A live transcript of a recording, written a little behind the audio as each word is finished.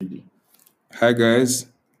Hi guys,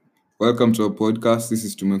 welcome to our podcast. This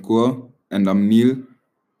is Tumekua and I'm Neil.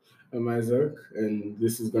 I'm Isaac, and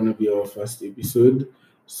this is going to be our first episode.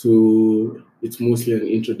 So it's mostly an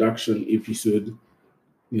introduction episode,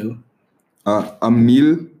 you know. I'm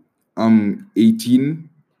Neil. I'm 18.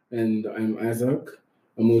 And I'm Isaac.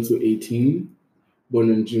 I'm also 18,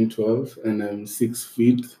 born on June 12th, and I'm 6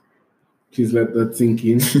 feet. Please let that sink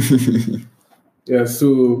in. Yeah,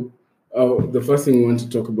 so the first thing we want to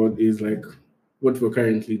talk about is like what we're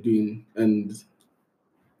currently doing. And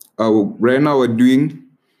Right now we're doing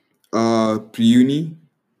pre-uni.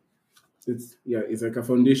 it's like a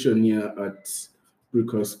foundation here at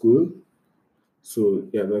Brooker School. So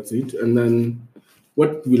yeah, that's it. And then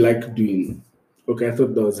what we like doing. Okay, I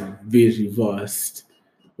thought that was very vast.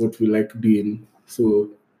 What we like doing. So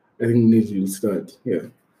I think Neil will start. Yeah.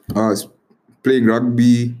 Playing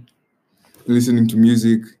rugby, listening to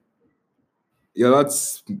music. Yeah,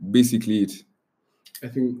 that's basically it. I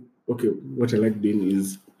think what I like doing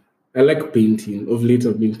is I like painting. Of late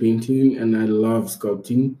I've been painting and I love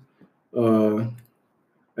sculpting.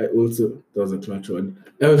 I also that was a clutch word.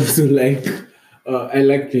 I also like I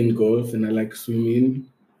like playing golf and I like swimming.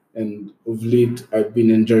 And of late I've been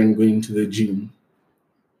enjoying going to the gym.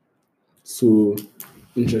 So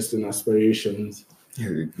interesting aspirations.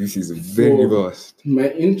 Yeah, this is very vast. My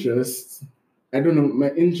interests, I don't know, my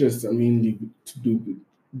interests are mainly to do with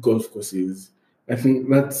golf courses. I think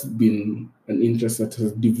that's been an interest that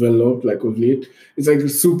has developed like of late. It's like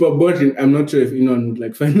super boring. I'm not sure if anyone would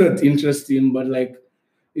like find that interesting, but like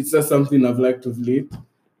it's just something I've liked of late,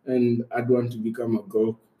 and I'd want to become a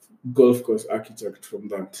golf course architect from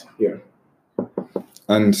that. Yeah.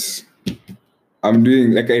 And I'm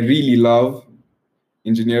doing I really love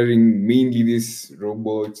engineering, mainly this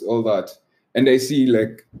robots, all that. And I see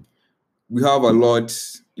we have a lot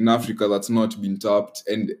in Africa that's not been tapped,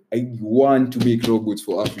 and I want to make robots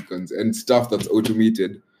for Africans and stuff that's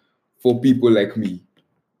automated for people like me.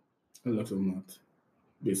 A lot of math,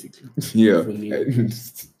 basically. Yeah. For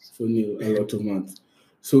Neil, a lot of math.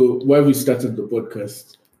 So why we started the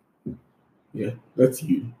podcast? Yeah, that's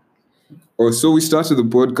you. So we started the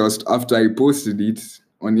podcast after I posted it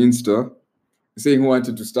on Insta, saying who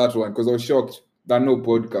wanted to start one because I was shocked there are no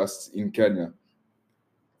podcasts in Kenya.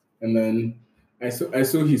 And then I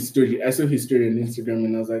saw his story. I saw his story on Instagram,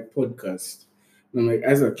 and I was like, podcast. And I'm like,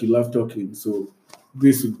 Isaac, you love talking, so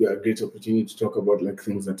this would be a great opportunity to talk about like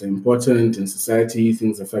things that are important in society,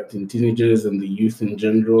 things affecting teenagers and the youth in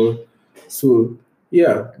general. So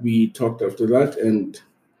yeah, we talked after that, and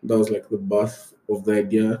that was like the birth of the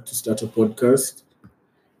idea to start a podcast.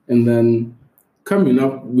 And then coming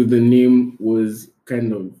up with the name was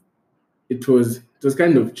it was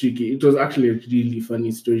kind of tricky. It was actually a really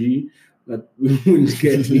funny story that we won't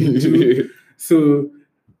get into. So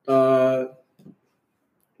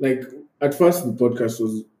like at first the podcast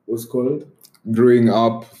was called Growing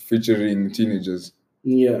Up featuring teenagers.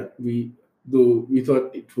 Yeah, we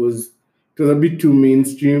thought it was a bit too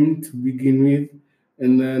mainstream to begin with,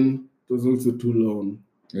 and then it was also too long.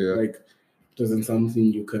 Yeah. Like it wasn't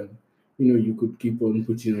something you could keep on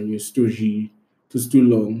putting on your story. It was too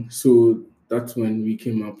long. So that's when we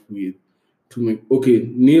came up with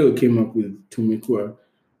Neil came up with Tumekua,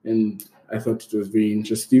 and I thought it was very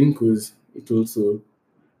interesting because it also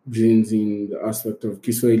brings in the aspect of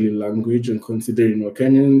Kiswahili language, and considering we're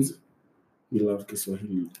Kenyans, we love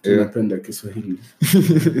Kiswahili. Tunapenda Kiswahili.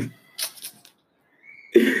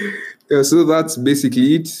 Yeah, so that's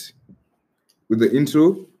basically it with the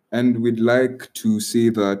intro. And we'd like to say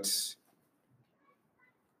that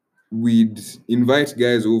we'd invite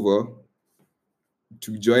guys over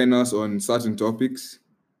to join us on certain topics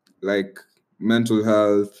like mental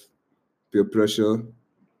health, peer pressure,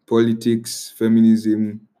 politics,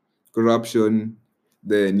 feminism, corruption,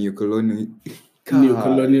 the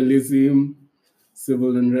neocolonialism,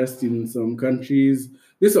 civil unrest in some countries.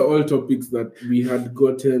 These are all topics that we had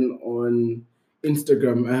gotten on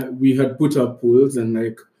Instagram. We had put up polls,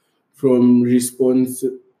 and from the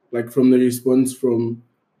response from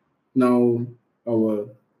now our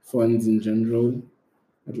fans in general.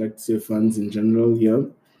 I'd like to say fans in general, yeah.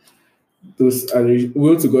 We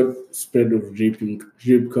also got spread of rape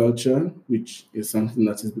culture, which is something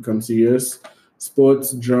that has become serious.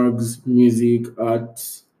 Sports, drugs, music,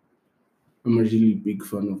 art. I'm a really big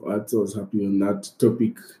fan of art, so I was happy when that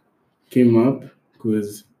topic came up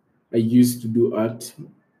because I used to do art.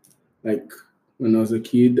 Like when I was a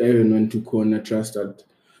kid, I even went to Corner Trust Art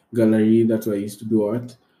Gallery. That's where I used to do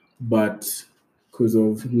art. But because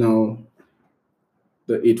of now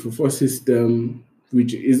the 844 system,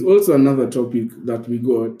 which is also another topic that we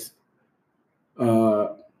got,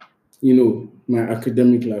 my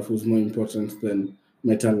academic life was more important than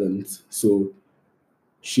my talents. So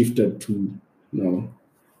shifted to now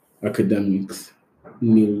academics.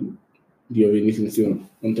 Neil, do you have anything to say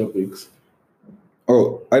on topics?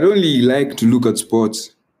 Oh, I don't really like to look at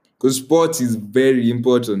sports because sports is very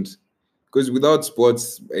important. Because without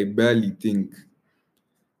sports, I barely think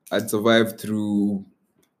I'd survive through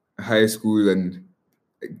high school, and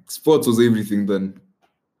sports was everything then.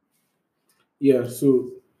 Yeah, so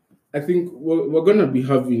I think we're gonna be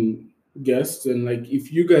having guests, and like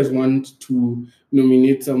if you guys want to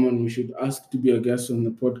nominate someone we should ask to be a guest on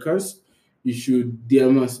the podcast, you should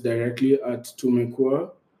DM us directly at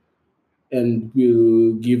Tumekua, and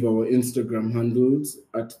we'll give our Instagram handles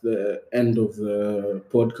at the end of the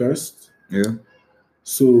podcast. Yeah.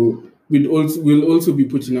 So we'll also be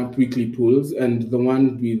putting up weekly polls, and the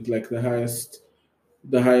one with like the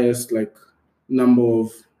highest like number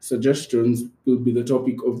of suggestions will be the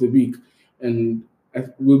topic of the week, and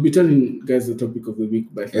we'll be telling guys the topic of the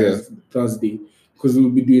week by Yeah. Thursday, because we'll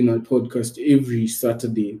be doing a podcast every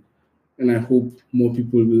Saturday, and I hope more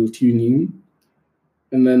people will tune in,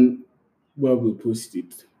 and then we'll post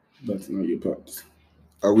it. That's now your part.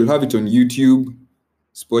 We'll have it on YouTube,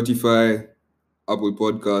 Spotify, Apple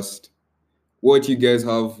Podcast. What you guys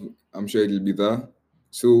have, I'm sure it'll be there.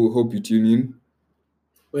 So hope you tune in.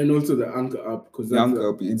 And also the Anchor app, because The Anchor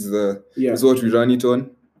app, yeah. it's what we run it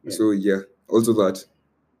on. Yeah. So yeah, also that.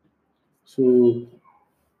 So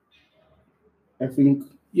I think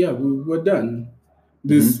we're done.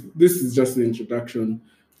 This is just the introduction,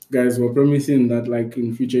 guys. We're promising that like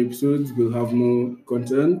in future episodes we'll have more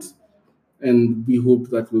content, and we hope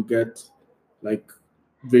that we'll get like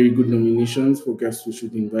very good nominations for guests we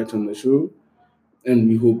should invite on the show, and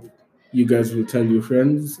we hope you guys will tell your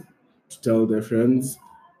friends to tell their friends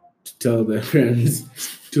to tell their friends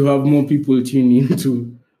to have more people tune in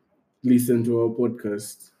to listen to our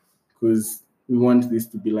podcast, because we want this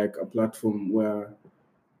to be like a platform where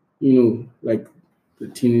like the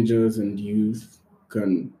teenagers and youth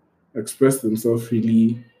can express themselves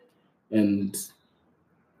freely, and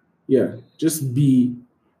just be,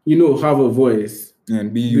 have a voice.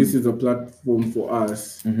 And be you. This is a platform for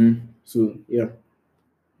us. So yeah,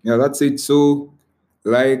 that's it. So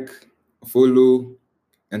like, follow,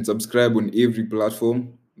 and subscribe on every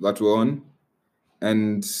platform that we're on.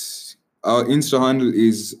 And our Insta handle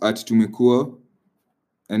is at Tumekua,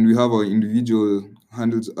 and we have our individual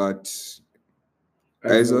handles at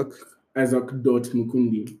Isaac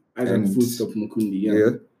Mukundi. Isaac full stop Mukundi.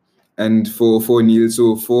 Yeah. And for Neil,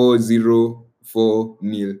 so 404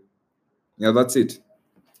 Neil. Yeah, that's it.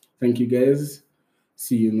 Thank you guys.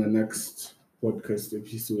 See you in the next podcast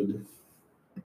episode.